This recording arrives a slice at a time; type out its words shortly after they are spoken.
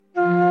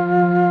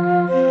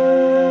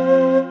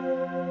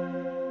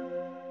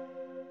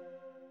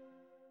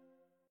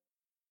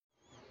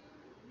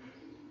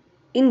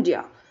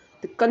India,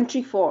 the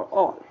country for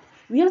all.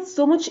 We are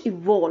so much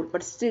evolved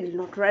but still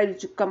not ready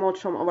to come out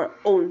from our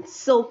own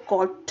so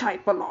called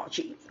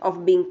typology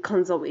of being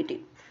conservative.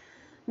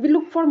 We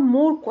look for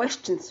more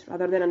questions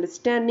rather than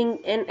understanding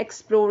and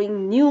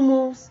exploring new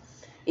moves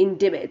in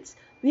debates.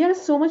 We are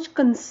so much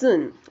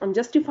concerned on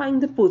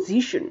justifying the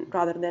position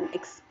rather than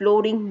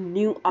exploring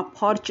new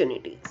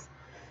opportunities.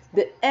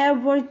 The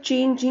ever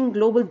changing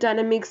global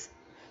dynamics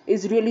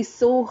is really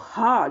so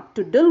hard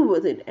to deal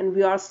with it, and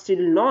we are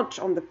still not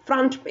on the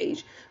front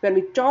page when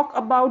we talk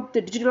about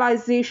the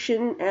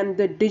digitalization and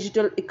the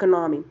digital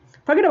economy.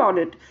 Forget about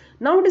it.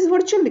 Now it is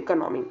virtual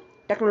economy.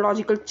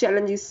 Technological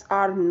challenges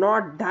are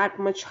not that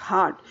much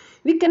hard.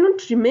 We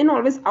cannot remain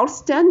always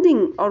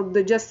outstanding or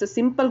just a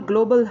simple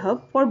global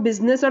hub for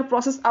business or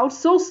process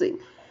outsourcing.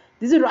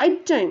 This is the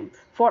right time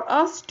for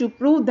us to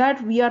prove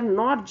that we are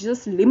not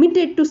just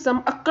limited to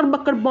some Akkar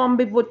Bakkar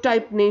Bombay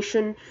type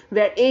nation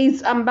where A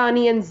is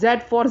Ambani and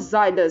Z for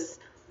Zydus.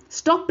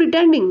 Stop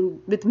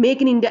pretending with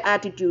Make in India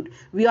attitude.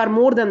 We are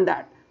more than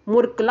that.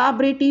 More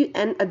collaborative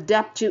and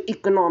adaptive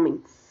economy.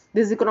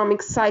 This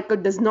economic cycle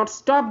does not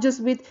stop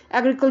just with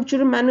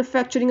agriculture,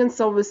 manufacturing and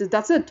services.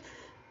 That's it.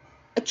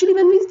 Actually,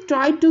 when we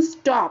try to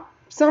stop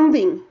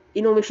something,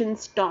 innovation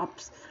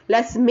stops.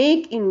 Let's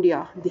make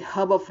India the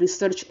hub of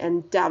research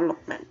and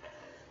development.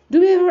 Do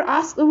we ever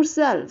ask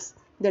ourselves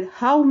that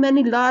how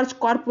many large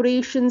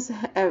corporations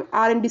have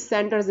R&D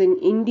centers in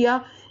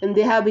India and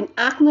they have been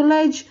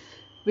acknowledged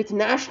with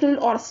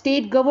national or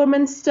state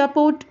government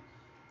support?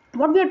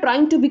 What we are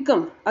trying to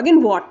become?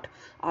 Again, what?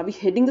 Are we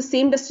heading the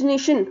same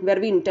destination where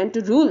we intend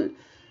to rule?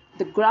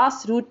 The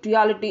grassroots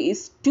reality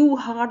is too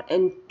hard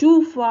and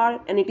too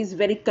far, and it is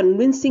very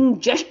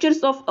convincing gestures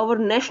of our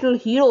national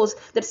heroes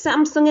that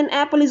Samsung and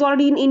Apple is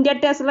already in India,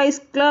 Tesla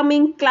is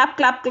climbing, clap,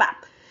 clap,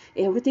 clap.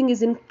 Everything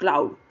is in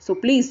cloud. So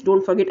please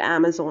don't forget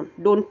Amazon.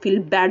 Don't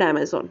feel bad,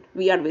 Amazon.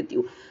 We are with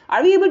you.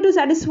 Are we able to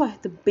satisfy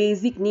the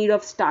basic need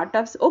of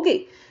startups?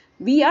 Okay,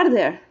 we are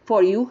there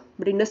for you,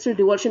 but Industrial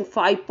Revolution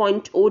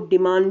 5.0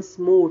 demands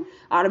more.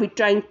 Are we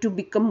trying to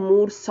become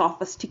more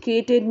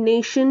sophisticated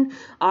nation?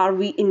 Are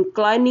we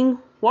inclining?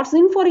 What's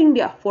in for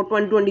India for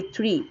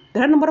 2023?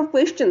 There are a number of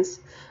questions.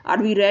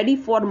 Are we ready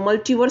for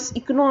multiverse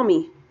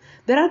economy?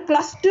 There are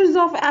clusters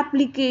of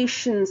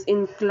applications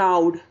in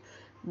cloud,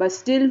 but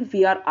still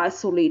we are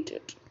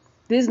isolated.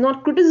 This is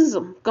not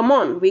criticism. Come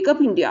on, wake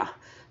up India.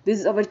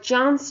 This is our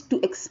chance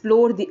to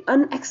explore the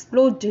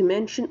unexplored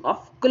dimension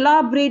of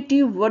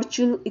collaborative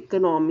virtual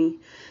economy.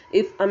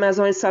 If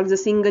Amazon serves a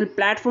single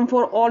platform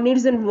for all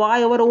needs, then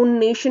why our own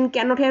nation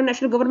cannot have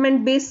national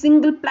government based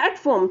single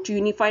platform to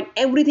unify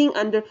everything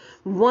under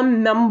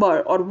one number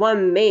or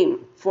one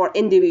name for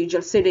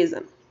individual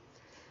citizen?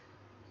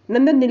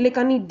 Nandan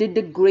Nilekani did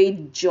a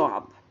great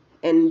job,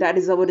 and that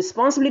is our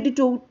responsibility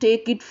to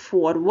take it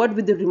forward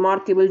with a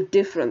remarkable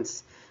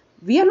difference.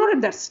 We are not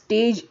at that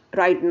stage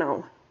right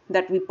now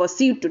that we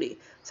perceive today.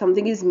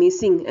 Something is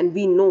missing, and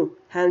we know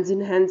hands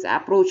in hands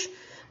approach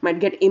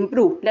might get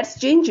improved. Let's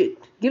change it,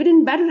 give it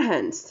in better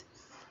hands.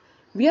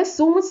 We are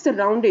so much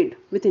surrounded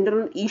with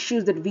internal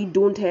issues that we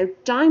don't have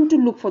time to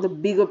look for the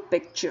bigger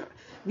picture.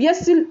 We are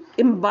still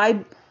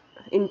imbibed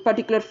in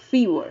particular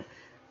fever.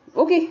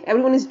 Okay,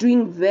 everyone is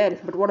doing well,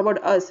 but what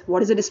about us?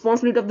 What is the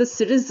responsibility of the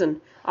citizen?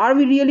 Are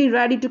we really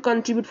ready to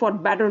contribute for a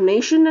better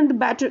nation and a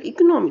better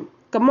economy?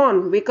 Come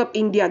on, wake up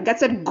India, get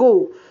set,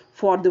 go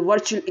for the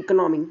virtual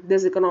economy.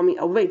 This economy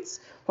awaits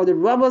for the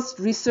robust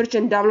research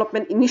and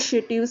development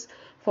initiatives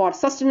for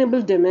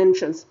sustainable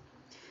dimensions.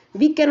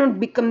 We cannot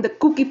become the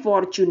cookie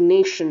fortune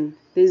nation.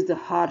 This is the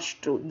harsh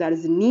truth. There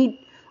is a need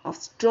of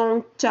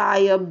strong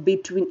tie-up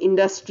between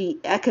industry,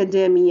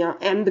 academia,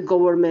 and the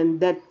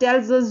government that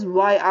tells us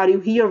why are you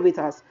here with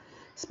us.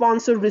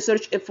 Sponsored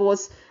research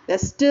efforts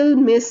that's still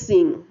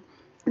missing.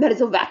 There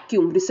is a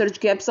vacuum. Research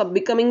gaps are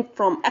becoming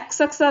from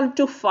XXL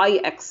to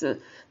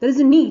 5XL. There is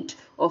a need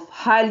of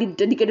highly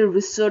dedicated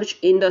research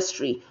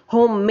industry,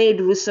 homemade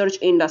research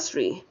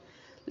industry.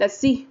 Let's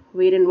see,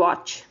 wait and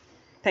watch.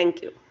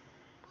 Thank you.